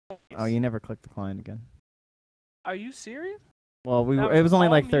Oh, you never clicked the client again. Are you serious? Well, That it was only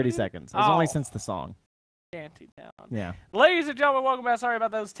all like 30 muted? seconds. It was only Oh. since the song. Shantytown. Yeah. Ladies and gentlemen, welcome back. Sorry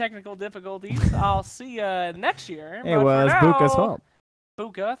about those technical difficulties. I'll see you next year. Hey, but well, for it's now, Buka's fault.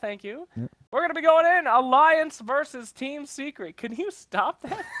 Buka, thank you. Yep. We're going to be going in Alliance versus Team Secret. Can you stop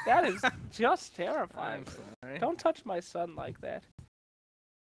that? That is just terrifying. I'm sorry. Don't touch my son like that.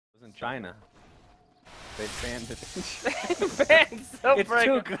 It was in China. They banned it. Fans, don't It's break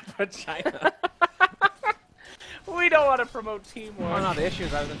too it. good for China. We don't want to promote teamwork. Well, no, the issue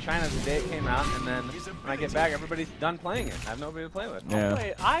is I was in China the day it came out, and then when I get back, everybody's done playing it. I have nobody to play with.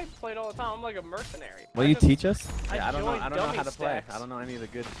 Yeah. I played all the time. I'm like a mercenary. Will you teach us? Yeah, I don't know joined how to play. dummy I don't know any of the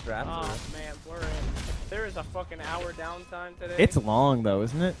good straps. Oh man, we're in. There is a fucking hour downtime today. It's long though,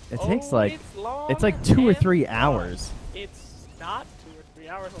 isn't it? It takes like it's like 2 or and 3 long. hours. It's not 2 or 3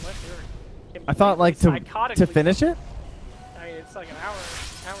 hours unless you're. I thought like to psychotically finish it. I mean, it's like an hour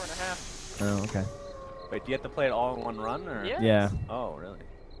and a half. Oh, okay. Wait, do you have to play it all in one run, or? Yes. Yeah. Oh, really?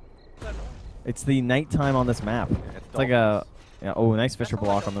 It's the nighttime on this map. It's like a oh, nice Fisher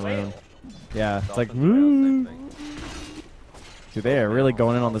block on the rune. Yeah, it's like Dolphins Rail, same thing. dude, they are really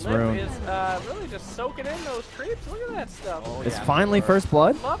going in on this Limp rune. is really just soaking in those creeps. Look at that stuff. Oh, It's yeah, finally sure. first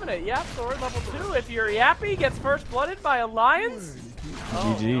blood. Loving it. YapzOr level 2. If your Yappy gets first blooded by Alliance,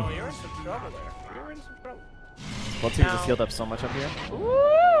 oh, GG. no, you're in some trouble there. You're in some trouble. Bloodseeker just healed up so much up here.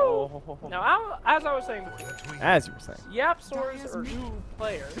 Woo! Now, as I was saying before, As you were saying. YapzOrs are new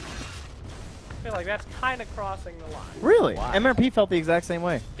players. I feel like that's kind of crossing the line. Really? Why? MRP felt the exact same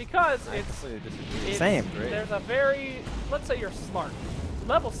way. Because I it's completely disagree. Same. there's a very, let's say you're smart.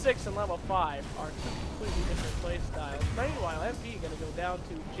 Level 6 and level 5 are two completely different play styles. Meanwhile, MP going to go down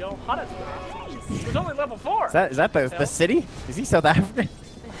to Johannesburg, who's only level 4. Is that the city? Is he South African?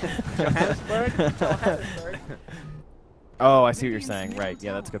 Johannesburg? Johannesburg. Oh, I see what you're saying. Right.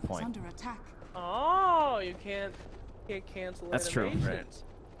 Yeah, that's a good point. Oh, you can't cancel That's true. animations.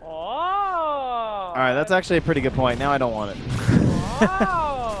 Oh. All right, that's actually a pretty good point. Now I don't want it.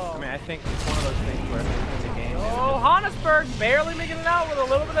 Oh. I mean, I think it's one of those things where it's a game. Oh, Johannesburg barely making it out with a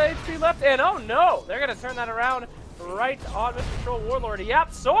little bit of HP left, and oh no, they're gonna turn that around right on Mr. Troll Warlord.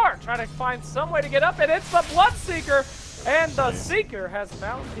 YapzOr trying to find some way to get up, and it's the Bloodseeker, and the Seeker has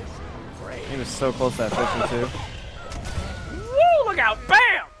found his grave. He was so close to that Fisher too. Woo! Look out!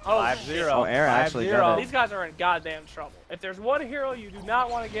 Bam! Oh, 5-0. Oh, Air actually got it. These guys are in goddamn trouble. If there's one hero you do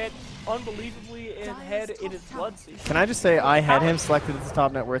not want to get unbelievably in head, it is Bloodseeker. Can I just say I had him selected as the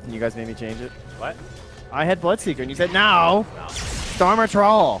top net worth and you guys made me change it? What? I had Bloodseeker and you said no. Stormer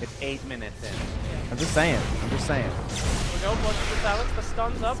Troll. It's 8 minutes in. I'm just saying. I'm just saying. We go, Bloodseeker silence, the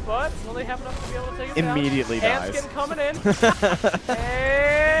stun's up, but will they have enough to be able to take it down? Immediately dies. Hanskin coming in.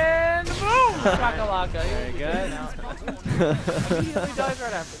 And boom! Shakalaka. Very good. Immediately dies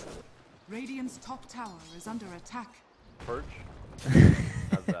right after that. Radiant's top tower is under attack. Perch?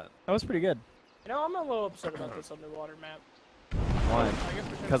 How's that? That was pretty good. You know, I'm a little upset about this underwater map. Why? I guess we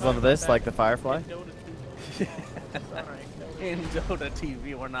should Because talk of this, about like that the Firefly? in Dota 2. Alright, Dota. In Dota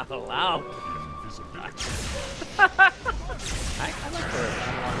TV, we're not allowed. Look I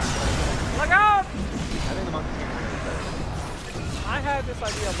like out! I think the monkey game I had this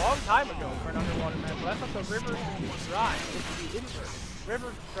idea a long time ago for an underwater map, but I thought the river should be dry. It should be inverted.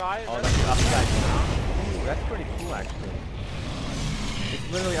 River dry. Oh, that's upside down? Ooh, that's pretty cool, actually. It's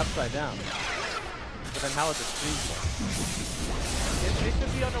literally upside down. But then how is it freezing? It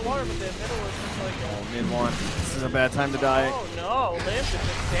should be underwater, but the middle is just like. Oh, mid one. This is a bad time to die. Oh no, Limp is just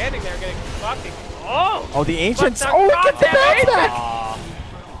standing there getting fucking. Oh! Oh, the Ancients. But Oh, the he gets the bounce goddamn back.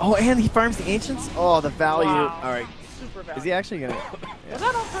 Oh, and he farms the Ancients? Oh, the value. Wow. All right. Super value. Is he actually going to? Was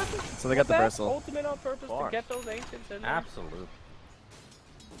that on purpose? So they got the Was that bristle. Ultimate on purpose to course. get those ancients in there? Absolutely.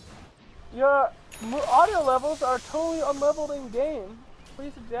 Your audio levels are totally unleveled in game.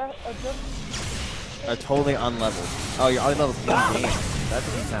 Please adjust. Are totally unleveled. Oh, your audio level's in game. That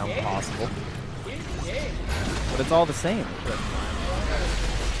doesn't sound possible. In game. But it's all the same.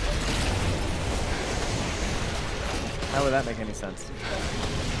 How would that make any sense?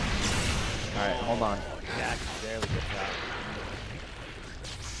 Alright, hold on. Yeah, barely gets out.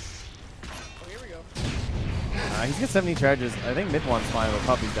 Oh, here we go. He's got 70 charges. I think mid one's fine, but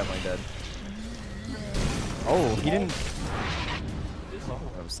Puppey's definitely dead. Oh, he didn't. Oh,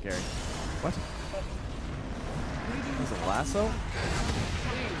 that was scary. What? Was it lasso?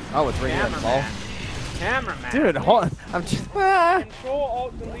 Oh, it's right here. Lol. Cameraman. Dude, hold on. I'm just. Control,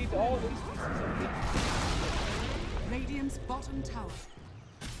 Alt, delete all instances of it. Radiant's bottom tower.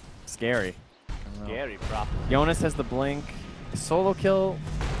 Scary. Scary prop. Jonas has the blink. Solo kill.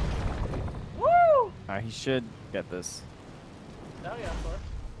 Woo! He should get this. Oh yeah, sorry.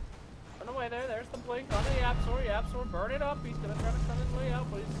 way there. There's the blink on the YapzOr. YapzOr burn it up. He's gonna try to stun his way out,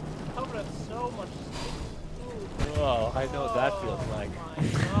 but he's covered up so much. Oh, I know what that feels like. Oh my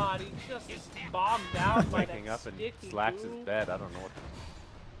god, he just bombed down by Waking that up and sticky slacks goo. his bed. I don't know what.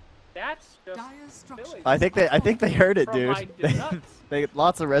 That's just Dire's structures silly. I think they heard it, From dude. my nuts. They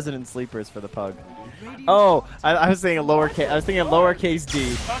lots of resident sleepers for the pug. Radiant's Oh, top I was thinking lowercase. I was thinking lowercase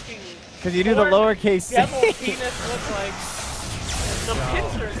d. Fucking Because you do the lowercase c. devil penis look like the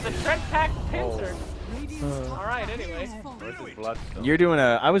pincers, the Trent Pack pincers. Radiant's top Alright, tower anyway. has fallen. Where's his blood still? You're doing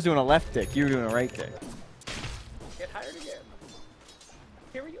a. I was doing a left dick. You were doing a right dick. Get hired again.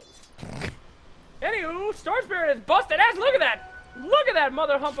 Here we go. Anywho, Storm Spirit is busted ass. Look at that! Look at that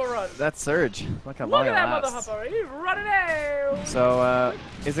mother humper run! That's Surge. Look at Look at that mother last. humper! He's running out! So,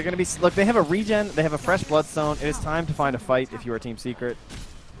 is it going to be... Look, they have a regen. They have a fresh Bloodstone. It is time to find a fight if you are Team Secret.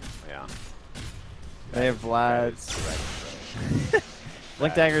 Yeah. They have Vlad's.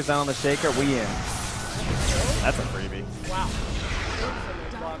 Blink Dagger's down on the Shaker. We in. That's a freebie. Wow.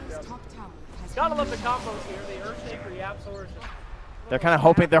 Dire's top tower has Gotta fallen. love the combos here. The Earthshaker, YapzOr. They're kind of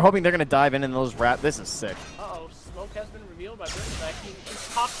hoping... They're hoping they're going to dive in and those wrap... This is sick. Uh-oh, smoke has been revealed by Brisback. He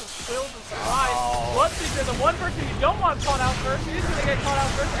pops some spills and surprise. Bloodseeker, the one person you don't want caught out first. He's gonna get caught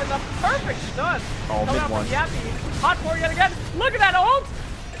out first, and the perfect stun. Oh, Coming out mid one. from Yappy. Hot for yet again. Look at that ult!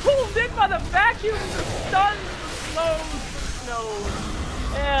 Pulled in by the vacuum, stuns, slows, snows.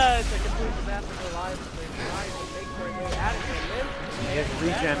 Yeah, it's a complete disaster for lives. They're trying to make their way out of here. He has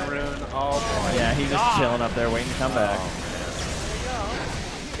regen rune. Oh boy. Yeah, he's just chilling up there waiting to come back.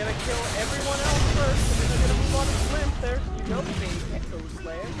 Gonna kill everyone else first, and then they're gonna move on to Clement. There's, you know, the Echo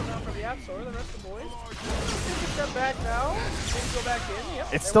Slayer coming out from the YapzOr, the rest of the boys. Take a step back now. Maybe go back in. Yep.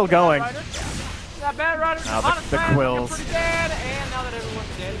 It's still going. That bad rider. Oh, the quills. Pretty dead, and now that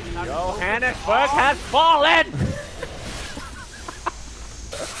everyone's dead, it's not Johannesburg has fallen!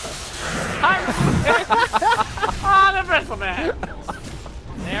 Ah, the bristle man.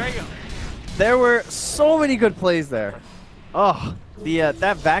 There we go. There were so many good plays there. Oh,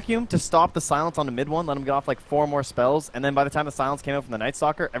 that vacuum to stop the silence on the mid one, let him get off like 4 more spells, and then by the time the silence came out from the Night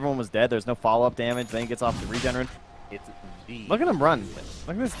Stalker, everyone was dead. There's no follow-up damage. Then he gets off the regen. It's the. Look at him run.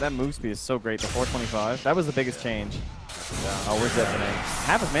 Look at this. That move speed is so great. The 425. That was the biggest change. Oh, where's that today?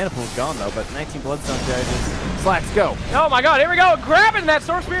 Half his mana pool is gone though, but 19 Bloodstone charges. Slacks, go. Oh my god, here we go. Grabbing that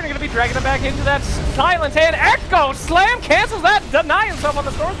Sword Spirit and going to be dragging it back into that silence. And Echo Slam cancels that, denying himself on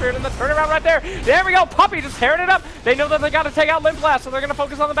the Sword Spirit, and the turnaround right there. There we go. Puppey just tearing it up. They know that they got to take out Limp Blast, so they're going to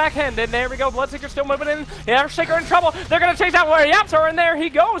focus on the back end. And there we go. Bloodseeker still moving in. Earthshaker in trouble. They're going to chase out where YapzOr, and there he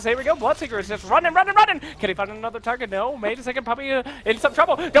goes. Here we go. Bloodseeker is just running. Can he find another target? No. Made a second. Puppey in some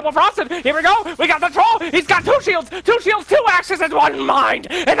trouble. Double frosted. Here we go. We got the troll. He's got 2 shields. 2 shields, 2 axes, and 1 mind.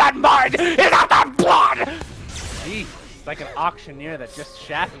 And that mind is out the blood. Jeez, it's like an auctioneer that just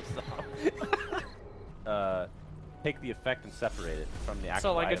shat himself. Take the effect and separate it from the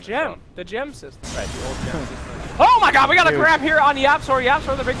actual So like a item gem. itself. The gem system. Right, the old gem system. Oh my god, we got a Dude. grab here on YapzOr.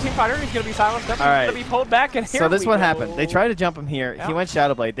 YapzOr, the big team fighter. He's going to be silenced up. He's All right. going to be pulled back, and here So this is we what go. happened. They tried to jump him here. Yeah. He went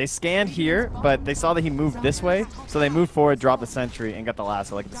Shadow Blade. They scanned here, but they saw that he moved this way, so they moved forward, dropped the sentry, and got the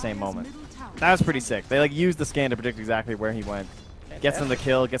lasso like at the same Dire's moment. middle tower That was pretty sick. They like used the scan to predict exactly where he went. Gets them the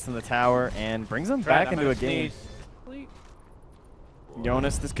kill, gets them the tower, and brings them Brad, back I'm into a gonna game. sneeze.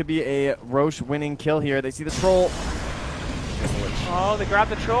 Jonas, this could be a Roche winning kill here. They see the troll. Oh, they grabbed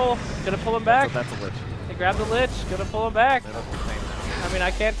the troll. Gonna pull him back. That's a lich. They grabbed the lich. Gonna pull him back. They look the same now. I mean,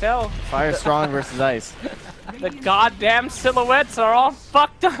 I can't tell. Fire strong versus ice. The goddamn silhouettes are all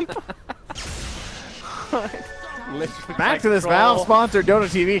fucked up. Back to this Valve-sponsored Dota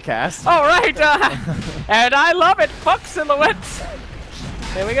TV cast. All right, and I love it. Fuck silhouettes.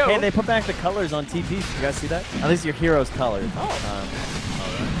 There we go. Hey, they put back the colors on TP. Did you guys see that? At least your hero's colored.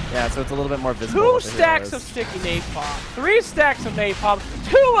 Yeah, so it's a little bit more visible. 2 what the hero stacks is. of sticky napalm, 3 stacks of napalm,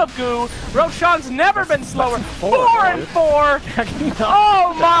 2 of goo. Roshan's never been slower. 4 and 4.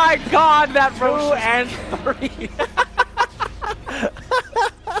 Oh my god, that 2 and 3.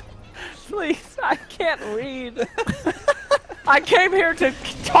 Please, I can't read. I came here to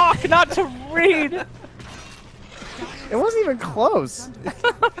talk, not to read. It wasn't even close.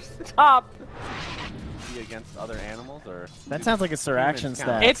 Stop. Be against other animals or That sounds like a Suraction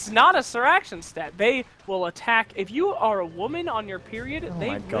stat. It's not a Suraction stat. They will attack. If you are a woman on your period, Oh they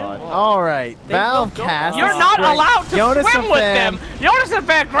my god. will. All right. They Valve will go- cast. You're not allowed to Jonas swim with them. Jonas the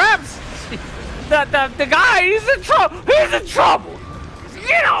fan grabs the guy. He's in trouble. He's in trouble.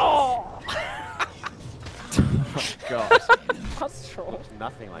 You know. God. What's troll?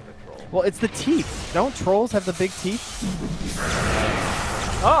 nothing like a troll. Well, it's the teeth. Don't trolls have the big teeth?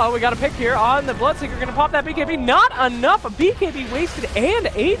 Uh-oh, we got a pick here on the Bloodseeker. Gonna pop that BKB. Not enough. A BKB wasted and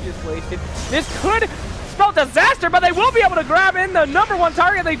Aegis wasted. This could spell disaster, but they will be able to grab in the #1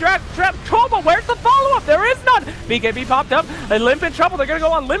 target. They trap Troll, but where's the follow-up? There is none. BKB popped up. A Limp in trouble. They're gonna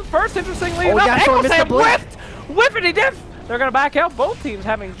go on Limp first, interestingly enough. YapzOr missed the blitz. Whiffity diff. They're gonna back out. Both teams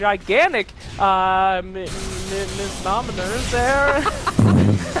having gigantic misnominers there.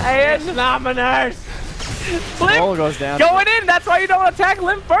 And misnominers. Limp goes down. Going in. That's why you don't attack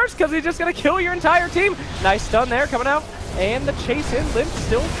Limp first, because he's just gonna kill your entire team. Nice stun there coming out. And the chase in. Limp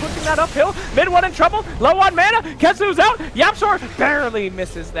still pushing that uphill. Mid-1 in trouble. Low on mana. KheZu's out. YapzOr barely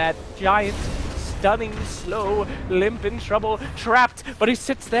misses that giant, stunning, slow Limp in trouble. Trapped, but he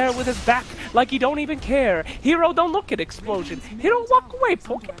sits there with his back like he don't even care. Hero don't look at explosion. He don't walk away.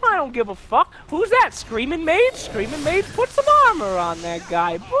 Pokemon don't give a fuck. Who's that? Screaming Mage? Screaming Mage, put some armor on that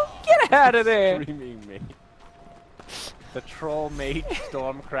guy. Get out of there. Screaming Mage. The Troll Mage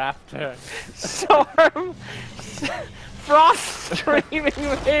Stormcrafter. Storm. Frost Screaming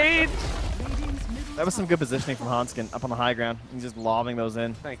Mage. That was some good positioning from Hanskin up on the high ground. He's just lobbing those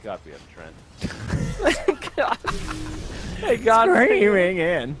in. Thank God we have Trent. Thank God. Thank God. Screaming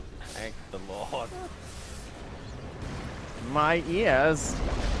in. Thank the Lord. My ears.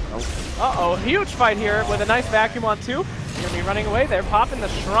 Uh-oh, huge fight here with a nice vacuum on 2. You're gonna be running away. They're popping the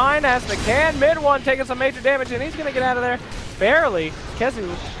shrine as they can. Mid-1 taking some major damage, and he's gonna get out of there barely.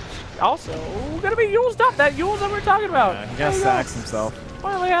 KheZu also gonna be used up. That Yules that we're talking about. Yeah, he got sacks himself.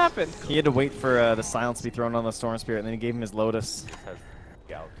 Finally happened. He had to wait for the silence to be thrown on the Storm Spirit, and then he gave him his Lotus.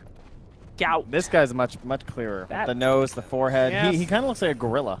 Gout. This guy's much clearer. That- The nose, the forehead. Yes. He kind of looks like a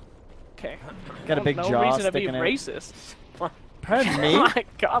gorilla. Okay. Got a big no jaw reason to be sticking out. racist. Pardon me? Oh my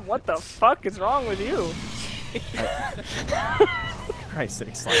God, what the fuck is wrong with you? Christ,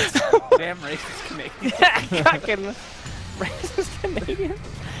 city slides. Damn racist Canadian. Fucking racist Canadian.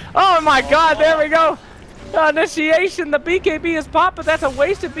 Oh my God, there we go. Initiation, the BKB is popped, but that's a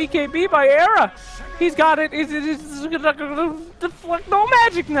wasted BKB by Era. He's got it. It's no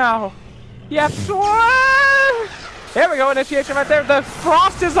magic now. YapzOr. There we go, initiation right there. The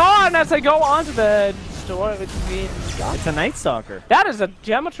frost is on as they go onto the store. It's a Night Stalker. That is a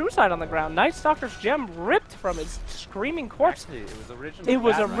gem of True Sight on the ground. Night Stalker's gem ripped from his screaming corpse. Actually, It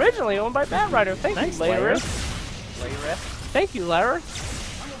was originally owned by Bad Rider. Thank Nice, you, Layers. Layers. Thank you, Layers.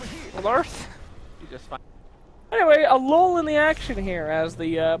 Lurth. You just find Anyway, a lull in the action here as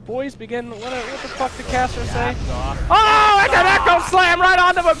the boys begin. What the fuck did Caster say? Oh, and an Echo Slam right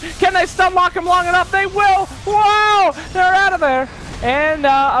onto him. Can they stun lock him long enough? They will. Wow, they're out of there. And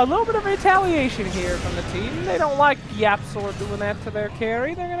a little bit of retaliation here from the team. They don't like YapzOr doing that to their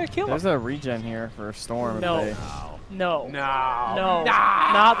carry. They're gonna kill him. There's a regen here for Storm. if No. they- No. No. No.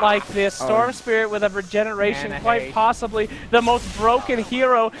 Not like this. Storm Spirit with a regeneration, quite possibly the most broken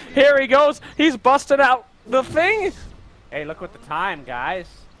hero. Here he goes. He's busted out the thing. Hey, look at the time, guys.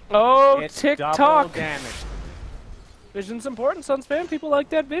 Oh, It's TikTok. double damage. Vision's important, Suns fan. People like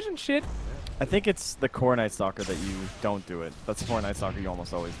that vision shit. I think it's the core Night Stalker that you don't do it. That's core Night Stalker, you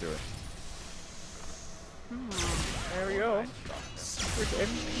almost always do it. There we go. Secret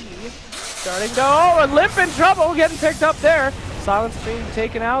MP. Starting to, oh, and Limp in trouble, getting picked up there. Silence being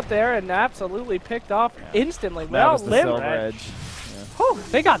taken out there and absolutely picked off instantly. That Well, was the Limp. Silver Edge. Whew,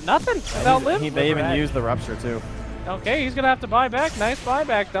 they got nothing without Limp. They even used the Rupture too. Okay, he's gonna have to buy back. Nice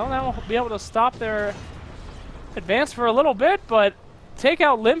buyback though. That'll be able to stop their advance for a little bit, but take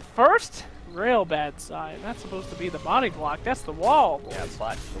out Limp first. Real bad sign. That's supposed to be the body block. That's the wall. Yeah,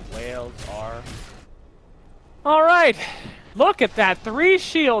 but the whales are. All right, look at that. 3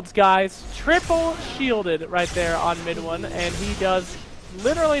 shields, guys. Triple shielded right there on mid-1, and he does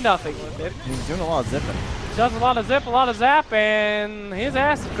literally nothing with it. He's doing a lot of zipping. Does a lot of zip, a lot of zap, and his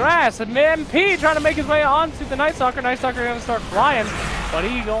ass is grass. And MP trying to make his way onto the Night Stalker. Night Stalker gonna start flying, but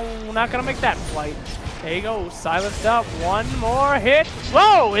he not gonna make that flight. There you go, silenced up. One more hit.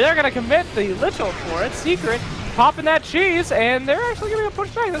 Whoa, they're gonna commit the literal for it. Secret, popping that cheese, and they're actually gonna push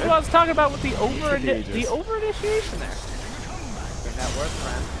back. That's what I was talking about with the over initiation there. Bring that work,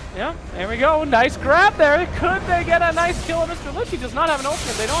 friend. Yeah, there we go. Nice grab there. Could they get a nice kill on Mr. Lich? He does not have an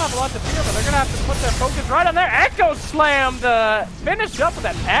ultimate. They don't have a lot to fear, but they're going to have to put their focus right on there. Echo Slam to finish up with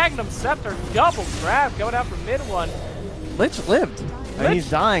that Magnum Scepter double grab going out from mid-1. Lich lived. And he's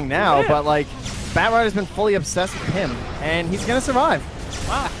dying now, lived. but like, Bat Rider's been fully obsessed with him, and he's gonna survive.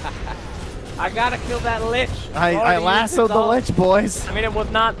 Wow. I gotta kill that Lich. I lassoed the Lich, boys. I mean, it was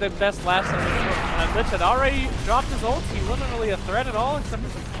not the best lasso. Lich had already dropped his ult. He wasn't really a threat at all, except for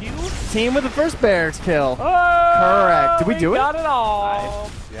some Qs. Team with the first barracks kill. Oh, Correct. Did we do it? Got it all.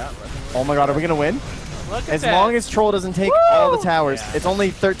 Yeah. Oh my god, are we gonna win? Look at As that. long as Troll doesn't take all the towers. Yeah. It's only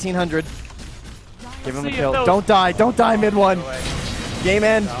 1,300. Give him a see if kill. those- Don't die mid one. Game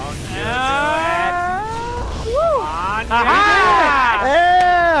end.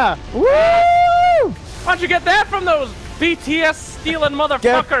 Yeah! Woo! How'd you get that from those BTS stealing Get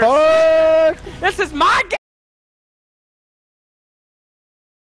motherfuckers? fucked! This is my game!